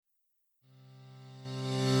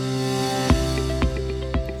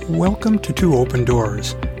Welcome to Two Open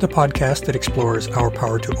Doors, the podcast that explores our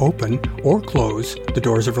power to open or close the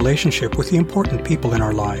doors of relationship with the important people in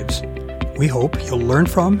our lives. We hope you'll learn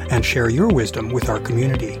from and share your wisdom with our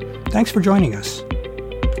community. Thanks for joining us.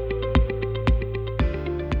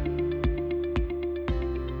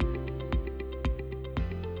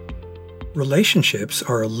 Relationships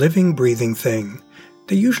are a living, breathing thing.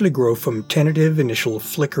 They usually grow from tentative initial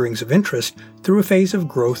flickerings of interest through a phase of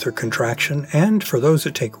growth or contraction, and, for those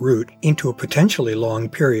that take root, into a potentially long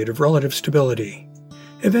period of relative stability.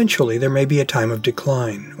 Eventually, there may be a time of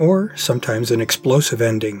decline, or sometimes an explosive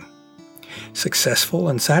ending. Successful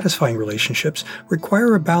and satisfying relationships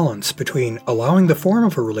require a balance between allowing the form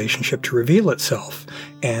of a relationship to reveal itself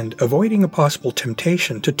and avoiding a possible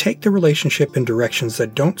temptation to take the relationship in directions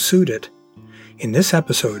that don't suit it. In this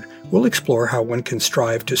episode, we'll explore how one can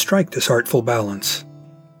strive to strike this artful balance.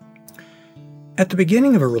 At the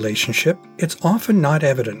beginning of a relationship, it's often not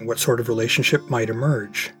evident what sort of relationship might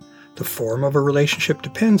emerge. The form of a relationship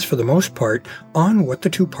depends, for the most part, on what the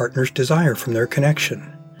two partners desire from their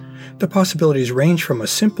connection. The possibilities range from a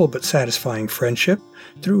simple but satisfying friendship,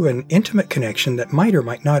 through an intimate connection that might or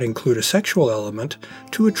might not include a sexual element,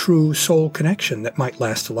 to a true soul connection that might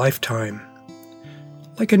last a lifetime.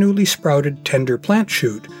 Like a newly sprouted, tender plant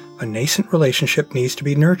shoot, a nascent relationship needs to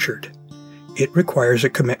be nurtured. It requires a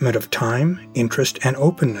commitment of time, interest, and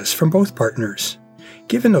openness from both partners.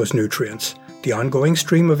 Given those nutrients, the ongoing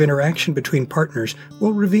stream of interaction between partners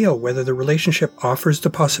will reveal whether the relationship offers the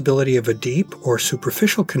possibility of a deep or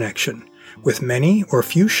superficial connection, with many or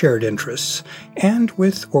few shared interests, and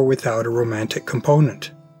with or without a romantic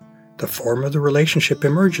component. The form of the relationship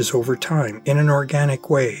emerges over time in an organic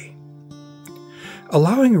way.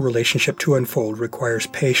 Allowing a relationship to unfold requires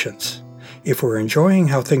patience. If we're enjoying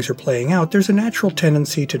how things are playing out, there's a natural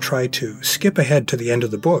tendency to try to skip ahead to the end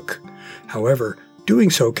of the book. However, doing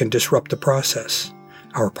so can disrupt the process.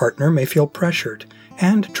 Our partner may feel pressured,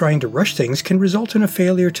 and trying to rush things can result in a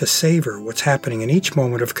failure to savor what's happening in each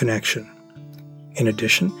moment of connection. In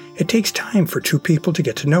addition, it takes time for two people to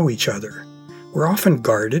get to know each other. We're often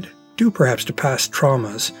guarded, due perhaps to past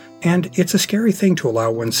traumas, and it's a scary thing to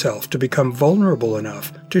allow oneself to become vulnerable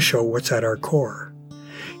enough to show what's at our core.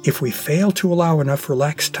 If we fail to allow enough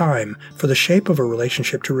relaxed time for the shape of a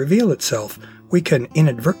relationship to reveal itself, we can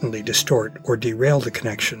inadvertently distort or derail the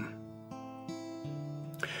connection.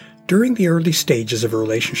 During the early stages of a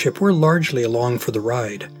relationship, we're largely along for the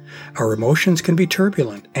ride. Our emotions can be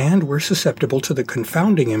turbulent, and we're susceptible to the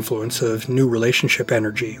confounding influence of new relationship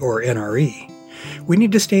energy, or NRE. We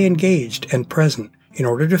need to stay engaged and present in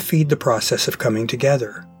order to feed the process of coming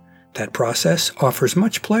together. That process offers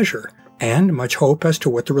much pleasure and much hope as to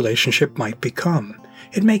what the relationship might become.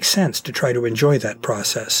 It makes sense to try to enjoy that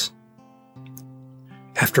process.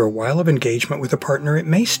 After a while of engagement with a partner, it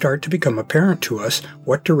may start to become apparent to us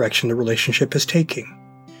what direction the relationship is taking.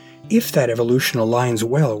 If that evolution aligns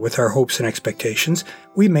well with our hopes and expectations,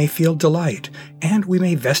 we may feel delight, and we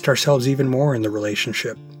may vest ourselves even more in the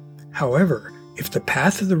relationship. However, if the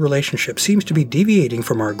path of the relationship seems to be deviating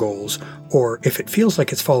from our goals, or if it feels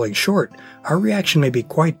like it's falling short, our reaction may be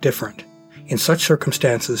quite different. In such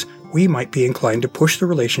circumstances, we might be inclined to push the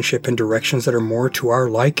relationship in directions that are more to our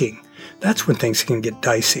liking. That's when things can get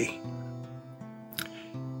dicey.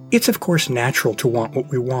 It's of course natural to want what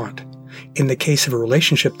we want. In the case of a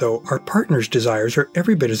relationship, though, our partner's desires are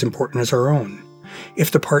every bit as important as our own.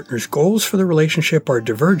 If the partner's goals for the relationship are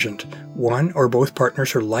divergent, one or both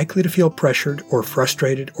partners are likely to feel pressured or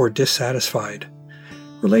frustrated or dissatisfied.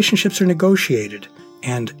 Relationships are negotiated,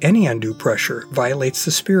 and any undue pressure violates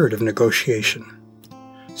the spirit of negotiation.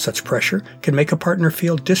 Such pressure can make a partner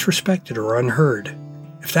feel disrespected or unheard.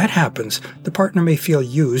 If that happens, the partner may feel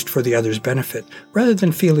used for the other's benefit rather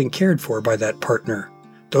than feeling cared for by that partner.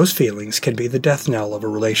 Those feelings can be the death knell of a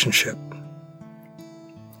relationship.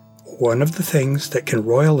 One of the things that can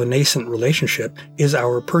roil a nascent relationship is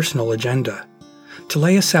our personal agenda. To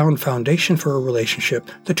lay a sound foundation for a relationship,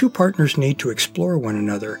 the two partners need to explore one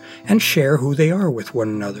another and share who they are with one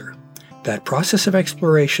another. That process of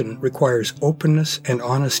exploration requires openness and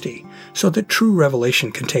honesty so that true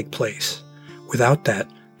revelation can take place. Without that,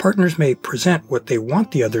 partners may present what they want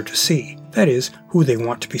the other to see, that is, who they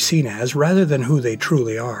want to be seen as rather than who they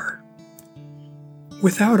truly are.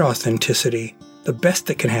 Without authenticity, the best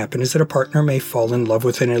that can happen is that a partner may fall in love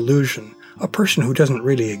with an illusion, a person who doesn't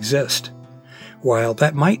really exist. While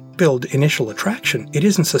that might build initial attraction, it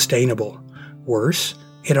isn't sustainable. Worse,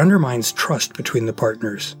 it undermines trust between the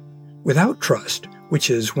partners. Without trust, which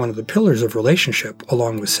is one of the pillars of relationship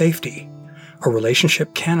along with safety, a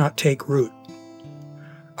relationship cannot take root.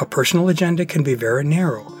 A personal agenda can be very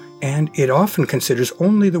narrow and it often considers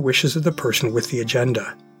only the wishes of the person with the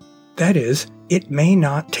agenda. That is, it may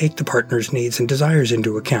not take the partner's needs and desires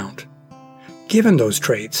into account. Given those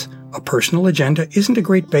traits, a personal agenda isn't a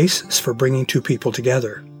great basis for bringing two people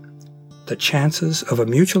together. The chances of a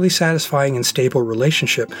mutually satisfying and stable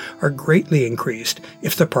relationship are greatly increased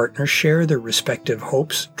if the partners share their respective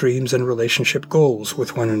hopes, dreams, and relationship goals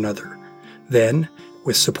with one another. Then,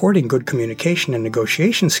 with supporting good communication and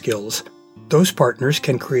negotiation skills, those partners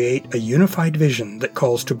can create a unified vision that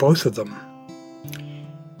calls to both of them.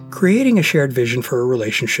 Creating a shared vision for a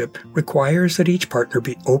relationship requires that each partner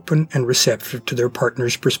be open and receptive to their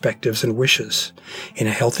partner's perspectives and wishes. In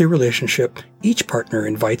a healthy relationship, each partner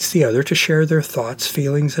invites the other to share their thoughts,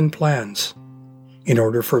 feelings, and plans. In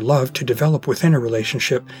order for love to develop within a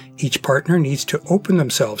relationship, each partner needs to open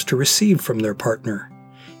themselves to receive from their partner.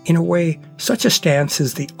 In a way, such a stance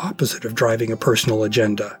is the opposite of driving a personal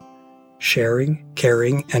agenda. Sharing,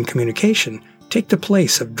 caring, and communication take the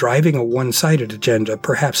place of driving a one-sided agenda,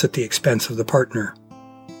 perhaps at the expense of the partner.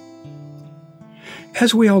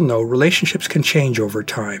 As we all know, relationships can change over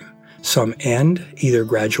time. Some end, either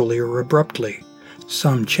gradually or abruptly.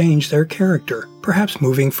 Some change their character, perhaps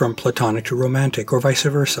moving from platonic to romantic or vice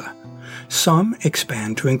versa. Some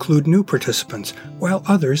expand to include new participants, while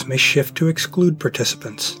others may shift to exclude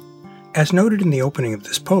participants. As noted in the opening of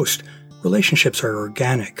this post, relationships are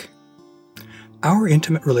organic. Our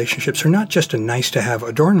intimate relationships are not just a nice-to-have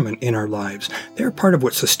adornment in our lives, they are part of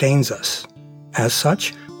what sustains us. As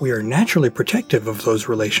such, we are naturally protective of those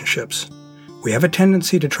relationships. We have a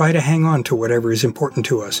tendency to try to hang on to whatever is important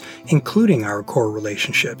to us, including our core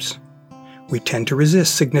relationships. We tend to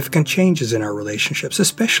resist significant changes in our relationships,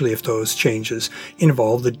 especially if those changes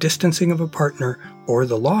involve the distancing of a partner or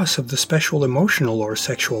the loss of the special emotional or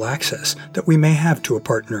sexual access that we may have to a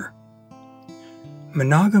partner.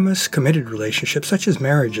 Monogamous, committed relationships, such as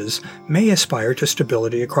marriages, may aspire to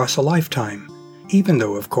stability across a lifetime, even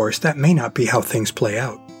though, of course, that may not be how things play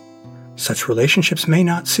out. Such relationships may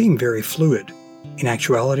not seem very fluid. In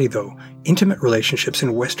actuality, though, intimate relationships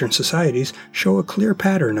in Western societies show a clear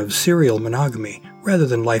pattern of serial monogamy rather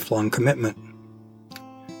than lifelong commitment.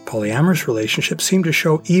 Polyamorous relationships seem to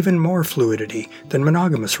show even more fluidity than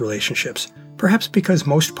monogamous relationships, perhaps because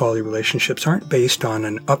most poly relationships aren't based on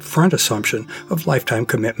an upfront assumption of lifetime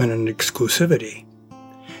commitment and exclusivity.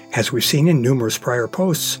 As we've seen in numerous prior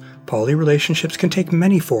posts, poly relationships can take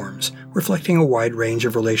many forms, reflecting a wide range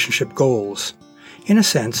of relationship goals. In a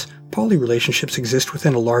sense, poly relationships exist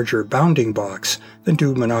within a larger bounding box than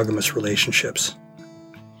do monogamous relationships.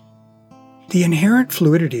 The inherent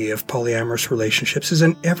fluidity of polyamorous relationships is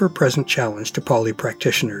an ever-present challenge to poly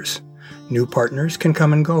practitioners. New partners can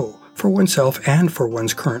come and go, for oneself and for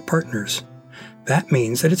one's current partners. That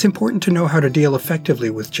means that it's important to know how to deal effectively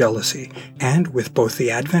with jealousy and with both the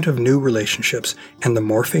advent of new relationships and the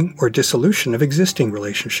morphing or dissolution of existing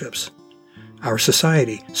relationships. Our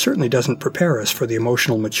society certainly doesn't prepare us for the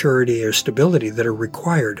emotional maturity or stability that are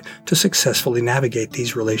required to successfully navigate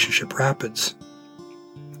these relationship rapids.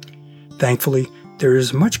 Thankfully, there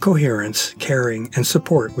is much coherence, caring, and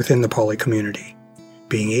support within the poly community.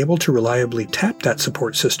 Being able to reliably tap that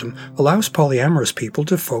support system allows polyamorous people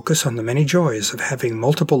to focus on the many joys of having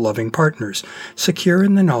multiple loving partners, secure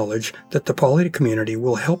in the knowledge that the poly community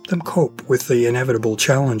will help them cope with the inevitable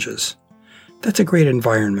challenges. That's a great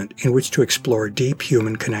environment in which to explore deep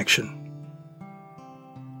human connection.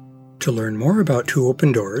 To learn more about Two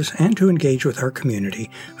Open Doors and to engage with our community,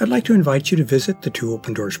 I'd like to invite you to visit the Two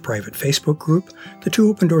Open Doors private Facebook group, the Two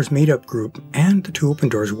Open Doors meetup group, and the Two Open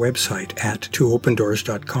Doors website at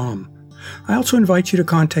twoopendoors.com. I also invite you to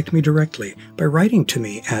contact me directly by writing to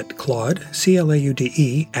me at Claude,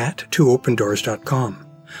 C-L-A-U-D-E, at twoopendoors.com.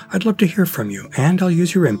 I'd love to hear from you, and I'll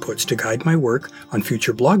use your inputs to guide my work on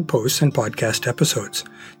future blog posts and podcast episodes.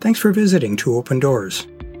 Thanks for visiting Two Open Doors.